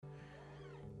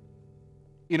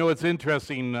You know, it's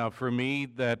interesting for me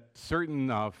that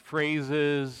certain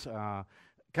phrases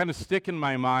kind of stick in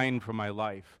my mind from my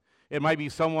life. It might be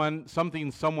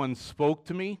something someone spoke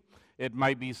to me. It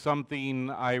might be something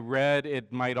I read.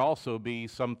 It might also be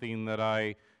something that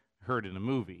I heard in a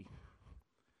movie.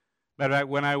 Matter of fact,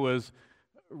 when I was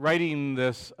writing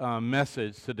this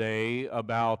message today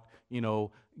about,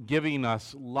 giving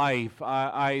us life,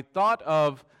 I thought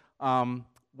of,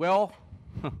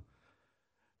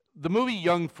 the movie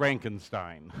Young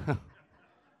Frankenstein.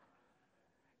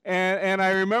 and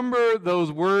I remember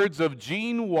those words of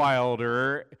Gene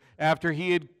Wilder after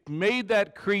he had made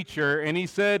that creature, and he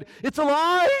said, "It's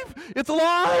alive! It's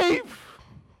alive!"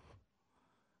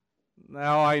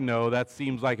 Now I know that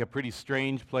seems like a pretty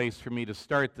strange place for me to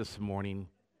start this morning.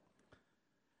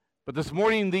 But this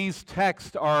morning, these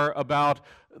texts are about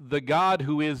the God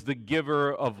who is the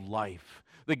giver of life.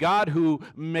 The God who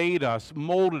made us,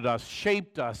 molded us,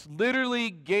 shaped us,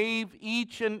 literally gave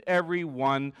each and every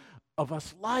one of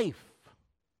us life.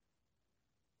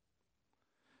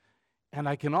 And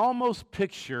I can almost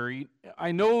picture,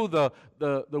 I know the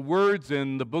words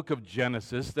in the book of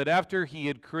Genesis, that after he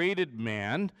had created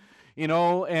man,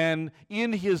 and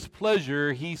in his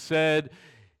pleasure he said,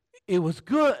 it was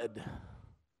good,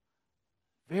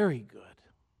 very good.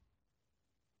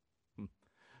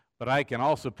 But I can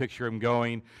also picture him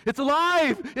going, "It's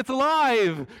alive! It's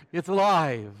alive! It's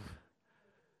alive!"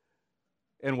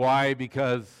 And why?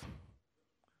 Because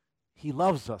he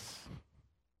loves us.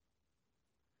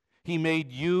 He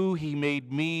made you, he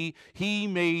made me, he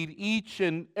made each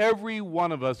and every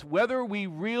one of us, whether we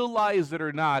realize it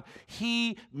or not.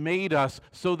 He made us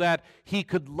so that he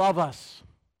could love us.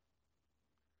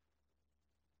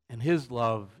 And his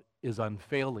love is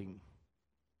unfailing.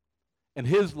 And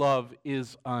his love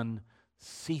is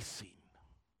unceasing.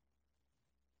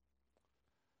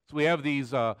 So we have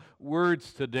these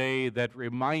words today that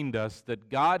remind us that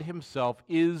God himself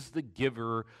is the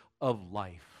giver of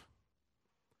life.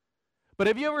 But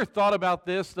have you ever thought about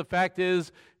this? The fact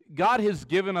is, God has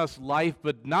given us life,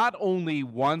 but not only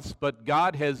once, but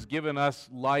God has given us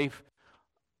life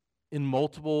in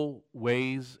multiple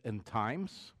ways and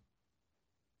times.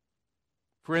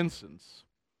 For instance,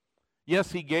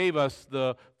 yes, he gave us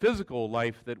the physical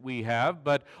life that we have,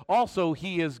 but also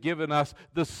he has given us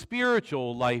the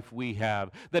spiritual life we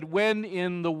have. That when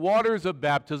in the waters of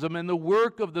baptism and the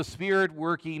work of the Spirit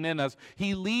working in us,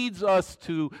 he leads us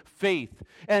to faith.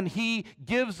 And he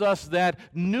gives us that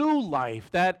new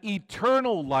life, that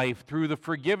eternal life through the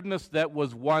forgiveness that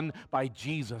was won by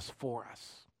Jesus for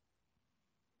us.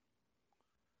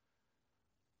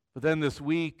 But then this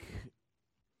week,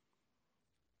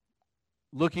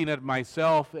 looking at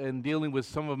myself and dealing with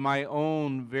some of my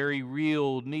own very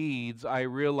real needs, I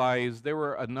realized there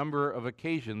were a number of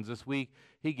occasions this week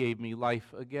he gave me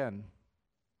life again.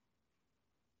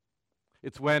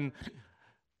 It's when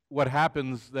what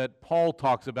happens that Paul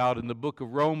talks about in the book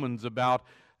of Romans about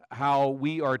how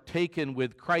we are taken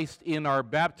with Christ in our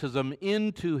baptism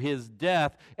into his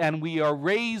death, and we are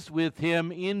raised with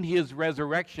him in his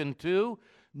resurrection to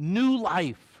new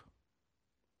life.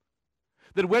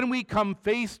 That when we come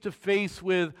face to face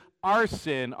with our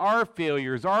sin, our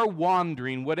failures, our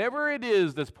wandering, whatever it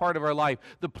is that's part of our life,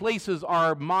 the places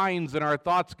our minds and our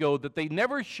thoughts go that they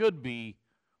never should be,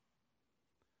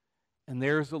 and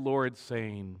there's the Lord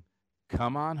saying,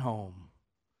 "Come on home.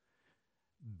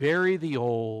 Bury the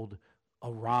old,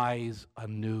 arise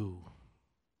anew."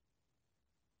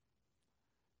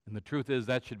 And the truth is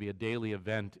that should be a daily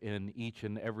event in each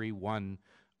and every one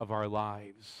of our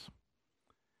lives.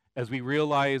 As we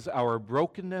realize our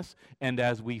brokenness and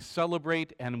as we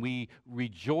celebrate and we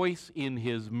rejoice in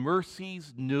his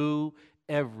mercies new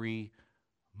every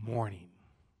morning.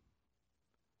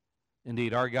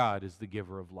 Indeed, our God is the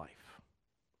giver of life.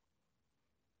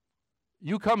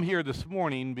 You come here this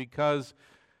morning because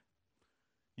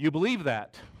you believe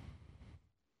that.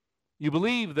 You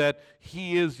believe that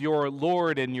he is your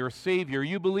Lord and your Savior.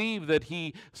 You believe that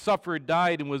he suffered,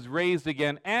 died, and was raised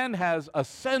again and has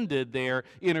ascended there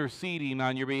interceding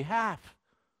on your behalf.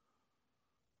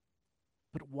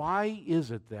 But why is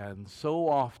it then so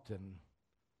often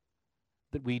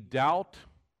that we doubt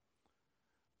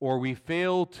or we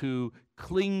fail to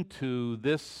cling to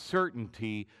this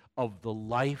certainty of the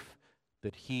life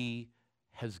that he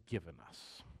has given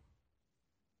us?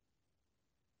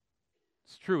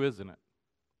 It's true, isn't it?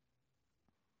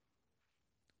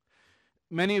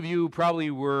 Many of you probably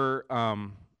were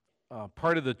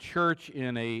part of the church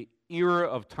in an era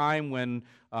of time when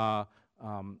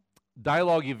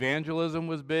Dialogue evangelism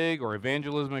was big, or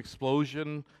evangelism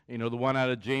explosion, the one out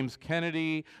of James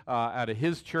Kennedy, out of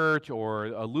his church, or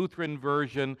a Lutheran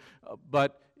version.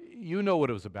 But you know what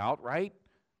it was about, right?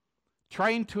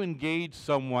 Trying to engage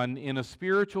someone in a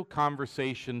spiritual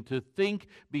conversation to think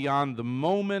beyond the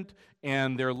moment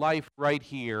and their life right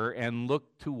here and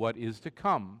look to what is to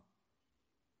come.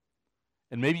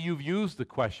 And maybe you've used the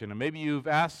question, and maybe you've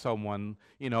asked someone,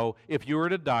 if you were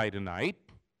to die tonight,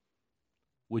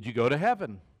 would you go to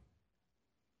heaven?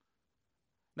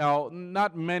 Now,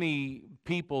 not many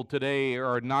people today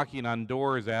are knocking on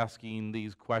doors asking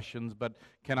these questions, but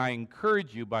can I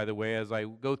encourage you, by the way, as I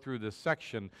go through this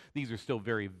section, these are still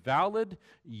very valid,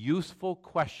 useful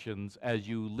questions as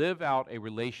you live out a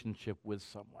relationship with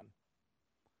someone.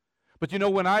 But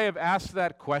when I have asked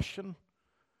that question,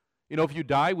 if you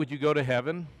die, would you go to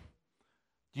heaven?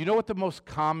 Do you know what the most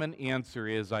common answer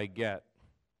is I get?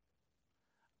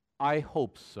 I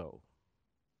hope so.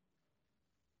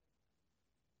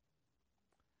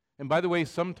 And by the way,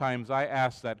 sometimes I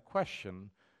ask that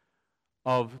question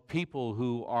of people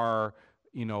who are,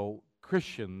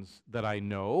 Christians that I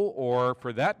know, or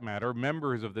for that matter,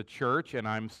 members of the church, and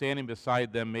I'm standing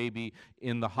beside them maybe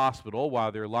in the hospital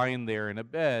while they're lying there in a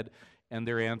bed, and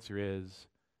their answer is,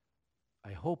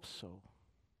 I hope so.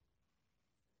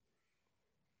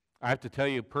 I have to tell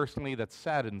you personally, that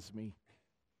saddens me.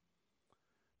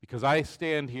 Because I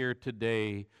stand here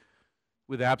today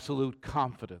with absolute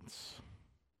confidence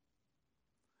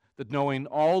that knowing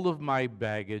all of my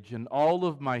baggage and all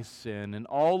of my sin and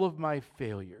all of my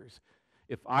failures,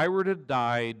 if I were to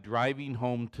die driving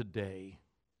home today,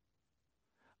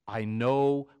 I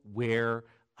know where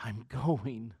I'm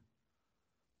going.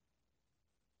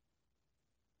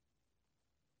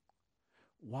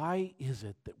 Why is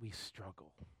it that we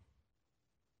struggle?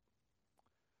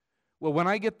 Well, when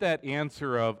I get that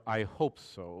answer of, I hope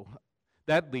so,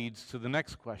 that leads to the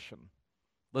next question.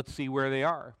 Let's see where they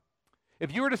are.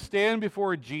 If you were to stand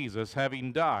before Jesus,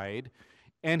 having died,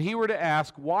 and he were to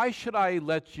ask, why should I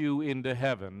let you into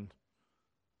heaven?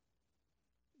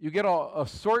 You get an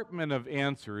assortment of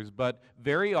answers, but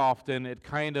very often it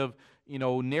kind of,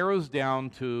 narrows down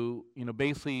to,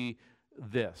 basically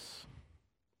this.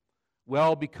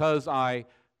 Well, because I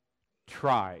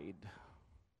tried.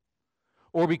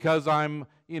 Or because I'm,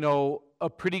 a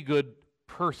pretty good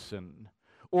person.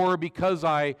 Or because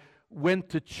I went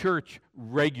to church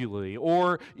regularly.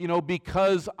 Or,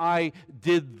 because I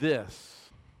did this.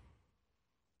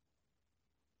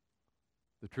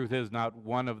 The truth is, not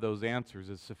one of those answers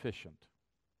is sufficient.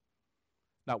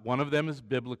 Not one of them is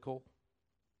biblical.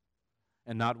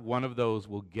 And not one of those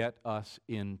will get us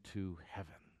into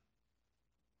heaven.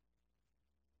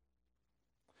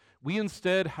 We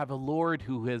instead have a Lord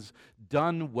who has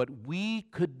done what we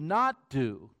could not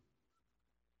do.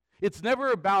 It's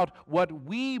never about what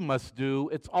we must do.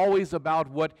 It's always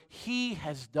about what he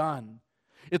has done.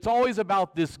 It's always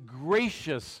about this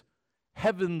gracious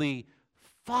heavenly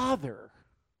Father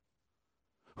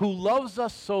who loves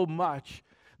us so much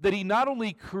that he not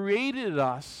only created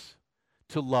us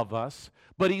to love us,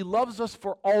 but he loves us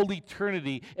for all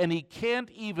eternity, and he can't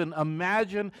even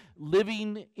imagine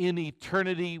living in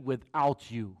eternity without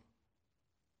you.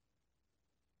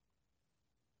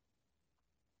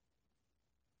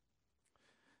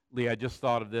 Lee, I just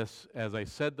thought of this as I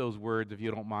said those words, if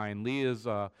you don't mind. Lee is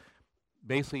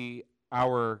basically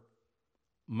our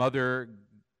mother,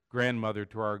 grandmother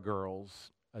to our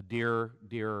girls, a dear,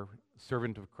 dear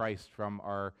servant of Christ from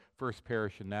our first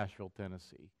parish in Nashville,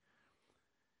 Tennessee.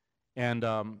 And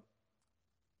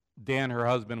Dan, her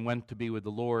husband, went to be with the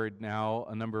Lord now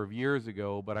a number of years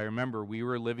ago, but I remember we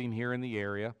were living here in the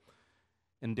area,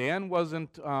 and Dan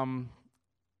wasn't a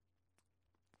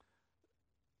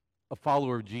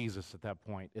follower of Jesus at that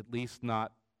point, at least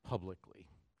not publicly.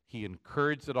 He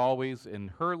encouraged it always in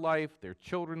her life, their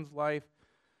children's life.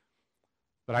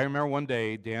 But I remember one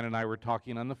day, Dan and I were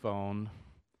talking on the phone,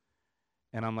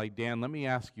 and I'm like, Dan, let me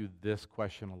ask you this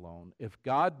question alone. If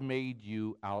God made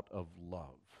you out of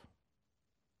love,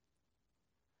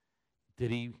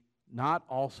 did he not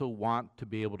also want to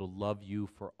be able to love you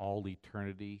for all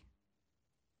eternity?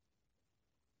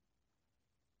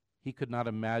 He could not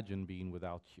imagine being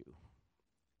without you.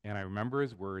 And I remember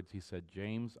his words. He said,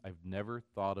 James, I've never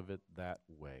thought of it that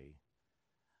way.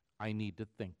 I need to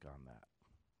think on that.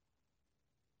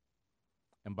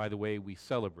 And by the way, we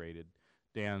celebrated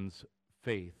Dan's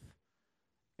faith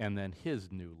and then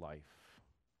his new life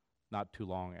not too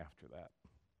long after that.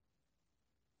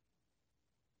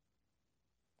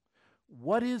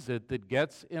 What is it that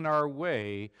gets in our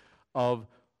way of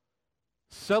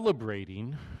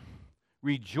celebrating,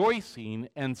 rejoicing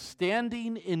and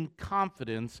standing in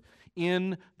confidence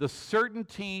in the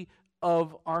certainty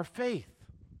of our faith.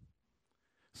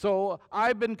 So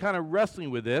I've been kind of wrestling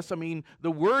with this. I mean,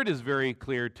 the Word is very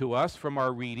clear to us from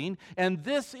our reading, and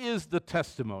this is the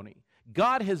testimony.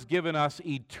 God has given us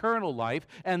eternal life,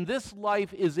 and this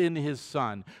life is in His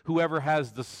Son. Whoever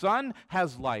has the Son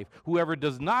has life. Whoever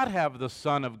does not have the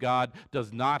Son of God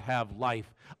does not have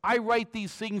life. I write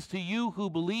these things to you who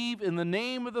believe in the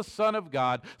name of the Son of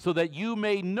God, so that you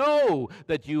may know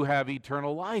that you have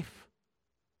eternal life.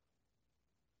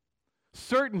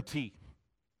 Certainty,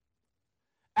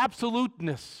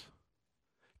 absoluteness,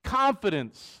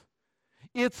 confidence.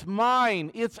 It's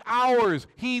mine. It's ours.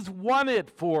 He's won it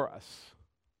for us.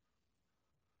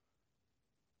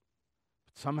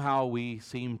 But somehow we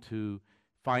seem to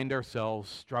find ourselves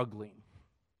struggling.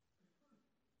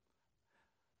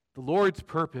 The Lord's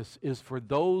purpose is for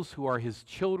those who are His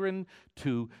children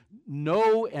to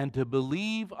know and to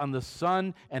believe on the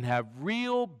Son and have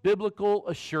real biblical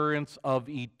assurance of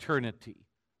eternity.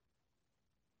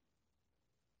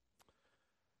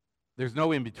 There's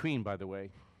no in between, by the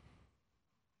way.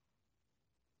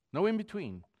 No in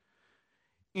between.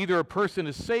 Either a person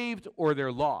is saved or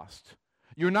they're lost.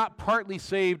 You're not partly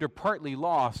saved or partly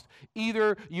lost.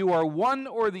 Either you are one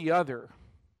or the other.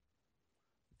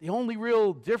 The only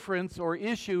real difference or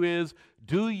issue is,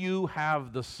 do you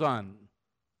have the Son?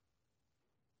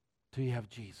 Do you have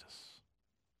Jesus?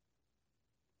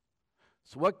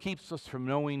 So what keeps us from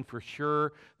knowing for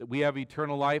sure that we have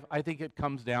eternal life? I think it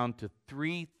comes down to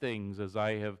three things as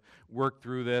I have worked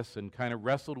through this and kind of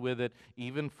wrestled with it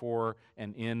even for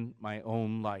and in my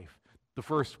own life. The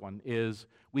first one is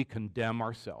we condemn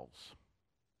ourselves.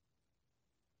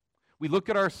 We look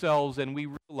at ourselves and we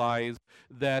realize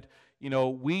that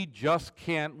we just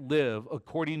can't live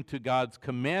according to God's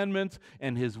commandments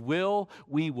and His will.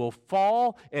 We will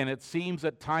fall, and it seems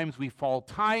at times we fall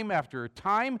time after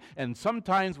time, and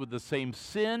sometimes with the same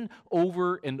sin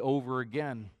over and over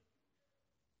again.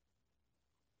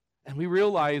 And we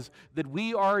realize that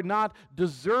we are not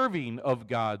deserving of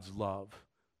God's love.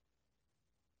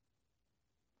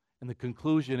 And the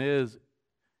conclusion is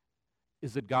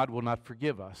that God will not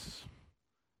forgive us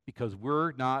because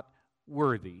we're not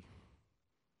worthy.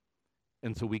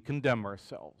 And so we condemn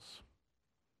ourselves.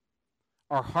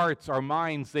 Our hearts, our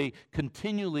minds, they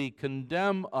continually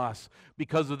condemn us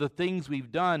because of the things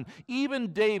we've done.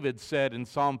 Even David said in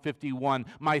Psalm 51,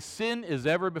 "My sin is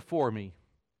ever before me."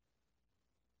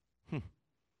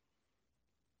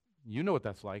 You know what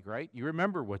that's like, right? You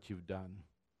remember what you've done.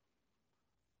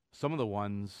 Some of the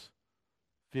ones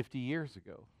 50 years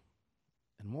ago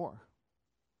and more.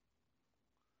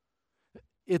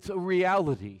 It's a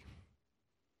reality.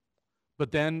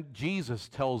 But then Jesus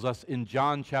tells us in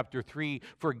John chapter 3,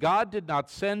 "For God did not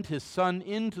send His Son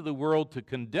into the world to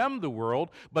condemn the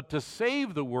world, but to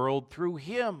save the world through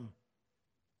Him."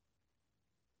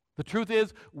 The truth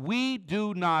is, we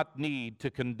do not need to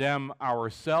condemn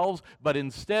ourselves, but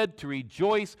instead to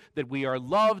rejoice that we are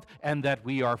loved and that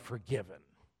we are forgiven.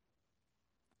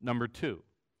 Number two,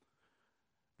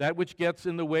 that which gets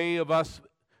in the way of us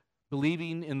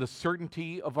believing in the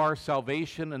certainty of our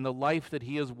salvation and the life that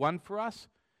He has won for us,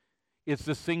 it's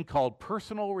this thing called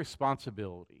personal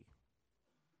responsibility.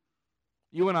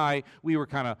 You and I, we were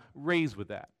kind of raised with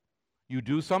that. You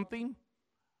do something,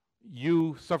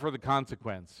 you suffer the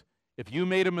consequence. If you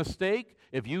made a mistake,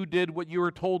 if you did what you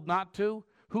were told not to,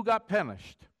 who got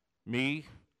punished? Me,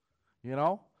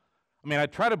 I mean, I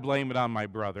try to blame it on my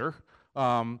brother,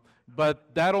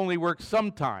 but that only works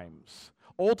sometimes.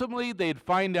 Ultimately, they'd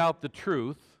find out the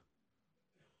truth,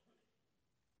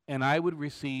 and I would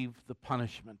receive the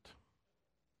punishment.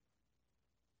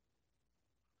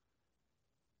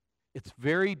 It's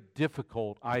very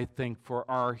difficult, I think, for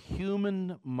our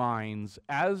human minds,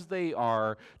 as they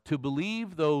are, to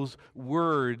believe those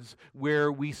words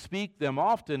where we speak them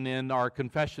often in our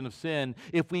confession of sin.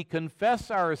 If we confess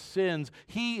our sins,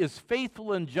 He is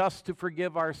faithful and just to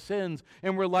forgive our sins.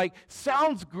 And we're like,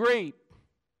 sounds great.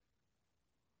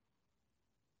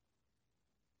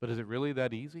 But is it really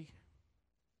that easy?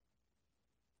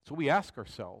 So we ask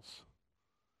ourselves,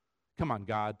 come on,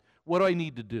 God, what do I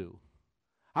need to do?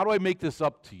 How do I make this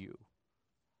up to you?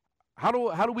 How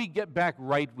do we get back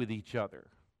right with each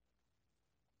other?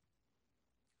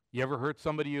 You ever hurt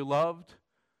somebody you loved?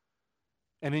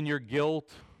 And in your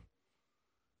guilt,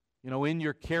 in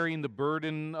your carrying the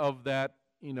burden of that,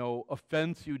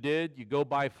 offense you did, you go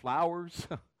buy flowers,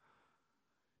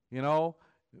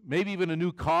 maybe even a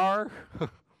new car.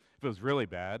 If it was really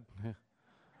bad.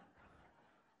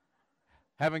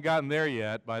 Haven't gotten there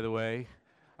yet, by the way.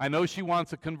 I know she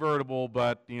wants a convertible,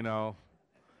 but,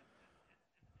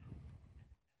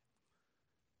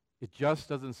 It just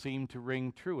doesn't seem to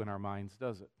ring true in our minds,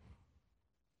 does it?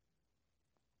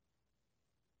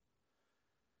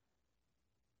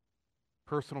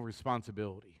 Personal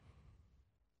responsibility.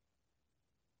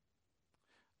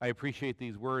 I appreciate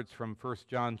these words from 1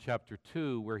 John chapter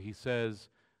 2, where he says,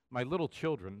 "My little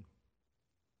children,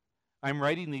 I'm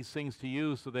writing these things to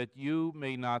you so that you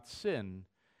may not sin.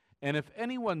 And if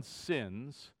anyone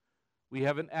sins, we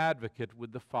have an advocate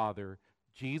with the Father,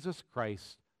 Jesus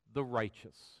Christ the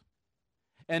righteous.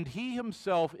 And he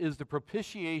himself is the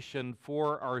propitiation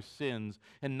for our sins,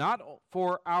 and not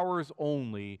for ours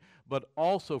only, but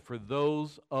also for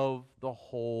those of the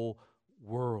whole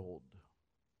world."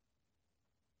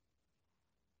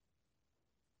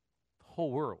 The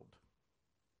whole world.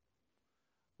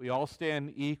 We all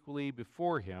stand equally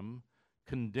before him,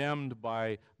 condemned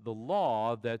by the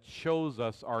law that shows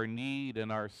us our need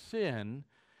and our sin,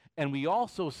 and we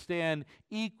also stand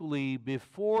equally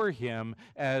before him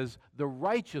as the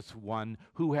righteous one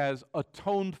who has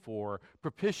atoned for,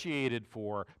 propitiated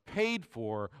for, paid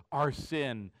for our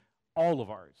sin, all of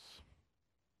ours.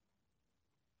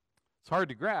 It's hard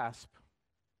to grasp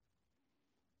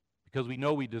because we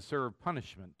know we deserve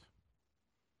punishment.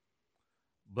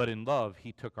 But in love,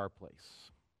 he took our place.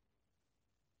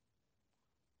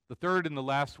 The third and the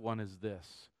last one is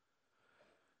this.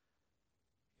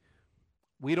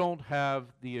 We don't have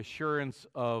the assurance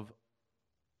of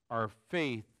our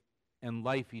faith and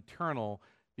life eternal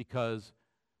because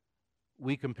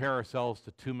we compare ourselves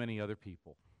to too many other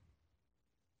people.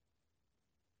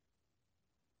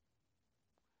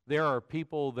 There are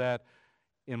people that,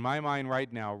 in my mind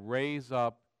right now, raise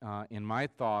up in my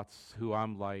thoughts who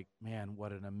I'm like, man,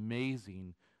 what an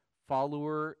amazing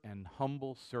follower and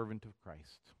humble servant of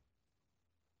Christ.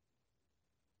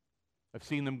 I've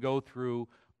seen them go through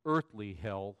earthly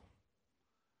hell,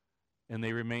 and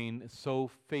they remain so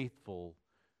faithful,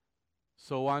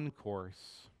 so on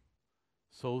course,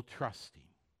 so trusting.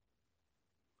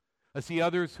 I see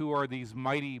others who are these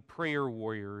mighty prayer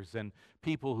warriors and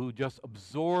people who just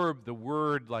absorb the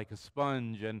word like a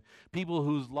sponge, and people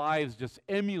whose lives just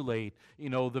emulate,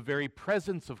 the very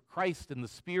presence of Christ and the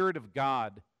Spirit of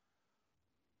God.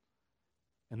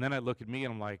 And then I look at me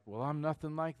and I'm like, well, I'm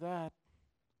nothing like that.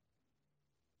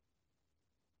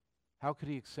 How could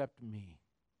he accept me?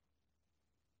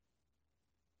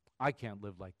 I can't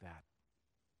live like that.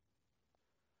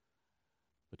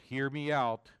 But hear me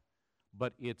out.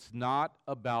 But it's not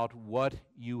about what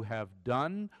you have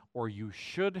done or you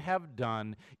should have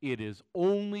done. It is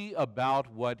only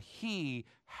about what he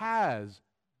has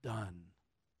done.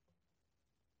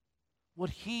 What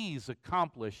he's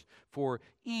accomplished for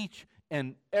each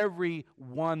and every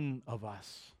one of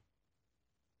us.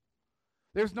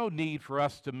 There's no need for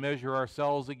us to measure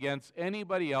ourselves against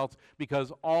anybody else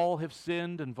because all have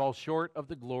sinned and fall short of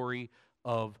the glory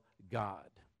of God.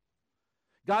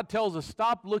 God tells us,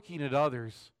 stop looking at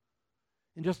others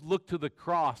and just look to the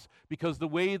cross, because the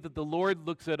way that the Lord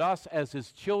looks at us as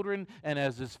his children and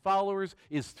as his followers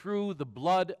is through the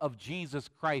blood of Jesus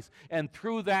Christ. And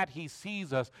through that he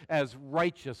sees us as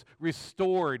righteous,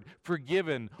 restored,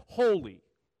 forgiven, holy.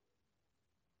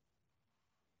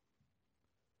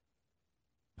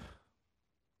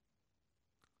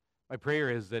 My prayer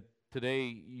is that today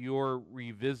you're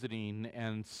revisiting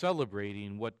and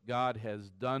celebrating what God has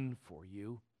done for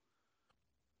you.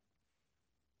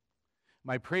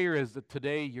 My prayer is that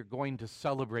today you're going to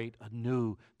celebrate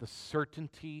anew the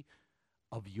certainty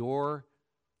of your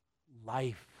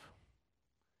life,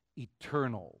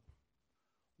 eternal,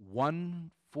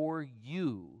 won for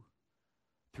you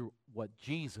through what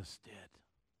Jesus did.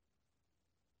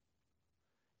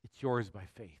 It's yours by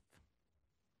faith.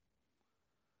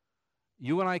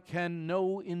 You and I can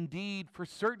know indeed for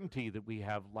certainty that we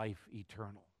have life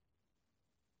eternal.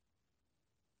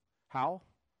 How?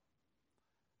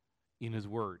 In his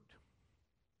word.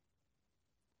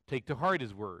 Take to heart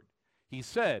his word. He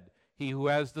said, he who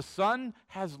has the Son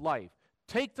has life.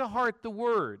 Take to heart the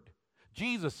word.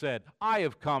 Jesus said, I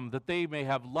have come that they may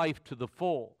have life to the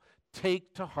full.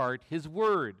 Take to heart his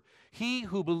word. He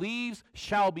who believes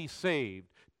shall be saved.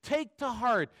 Take to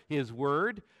heart his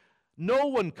word. No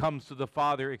one comes to the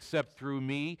Father except through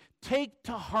me. Take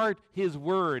to heart his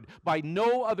word. By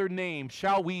no other name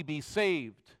shall we be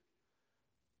saved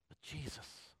but Jesus.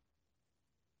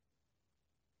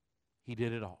 He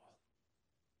did it all.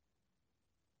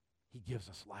 He gives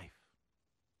us life.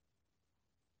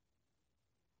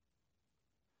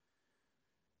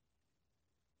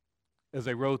 As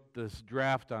I wrote this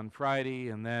draft on Friday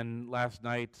and then last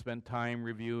night spent time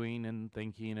reviewing and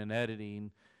thinking and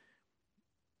editing,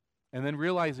 and then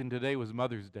realizing today was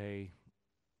Mother's Day,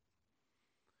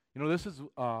 This is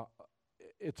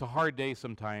it's a hard day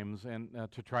sometimes, and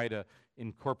to try to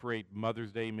incorporate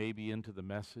Mother's Day maybe into the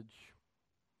message.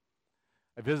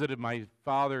 I visited my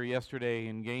father yesterday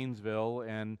in Gainesville,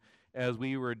 and as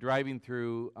we were driving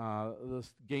through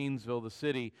Gainesville, the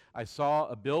city, I saw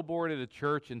a billboard at a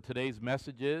church, and today's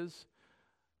message is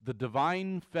the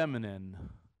divine feminine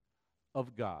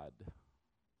of God.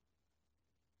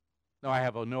 Now, I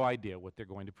have no idea what they're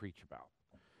going to preach about.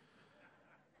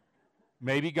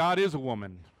 Maybe God is a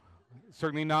woman.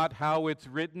 Certainly not how it's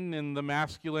written in the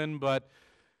masculine, but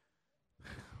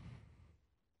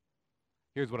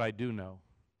here's what I do know.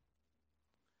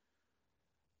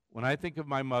 When I think of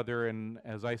my mother, and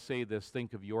as I say this,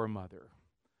 think of your mother,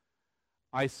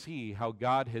 I see how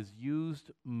God has used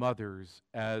mothers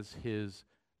as his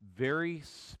very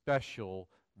special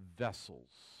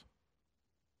vessels.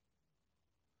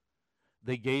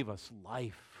 They gave us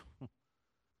life.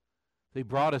 They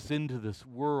brought us into this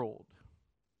world.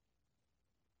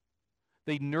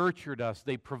 They nurtured us.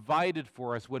 They provided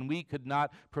for us when we could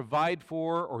not provide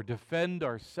for or defend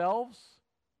ourselves.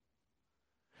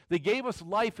 They gave us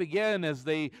life again as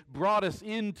they brought us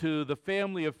into the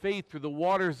family of faith through the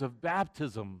waters of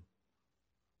baptism.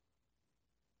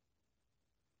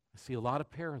 I see a lot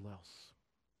of parallels.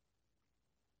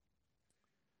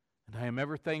 And I am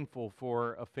ever thankful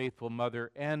for a faithful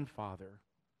mother and father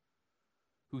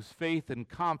whose faith and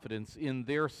confidence in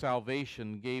their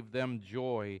salvation gave them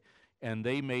joy, and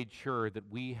they made sure that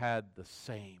we had the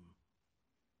same.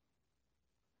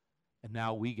 And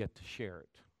now we get to share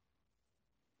it.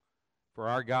 For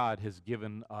our God has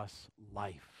given us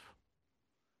life,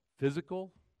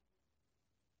 physical,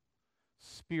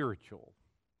 spiritual,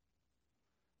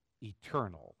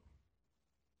 eternal.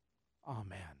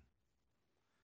 Amen.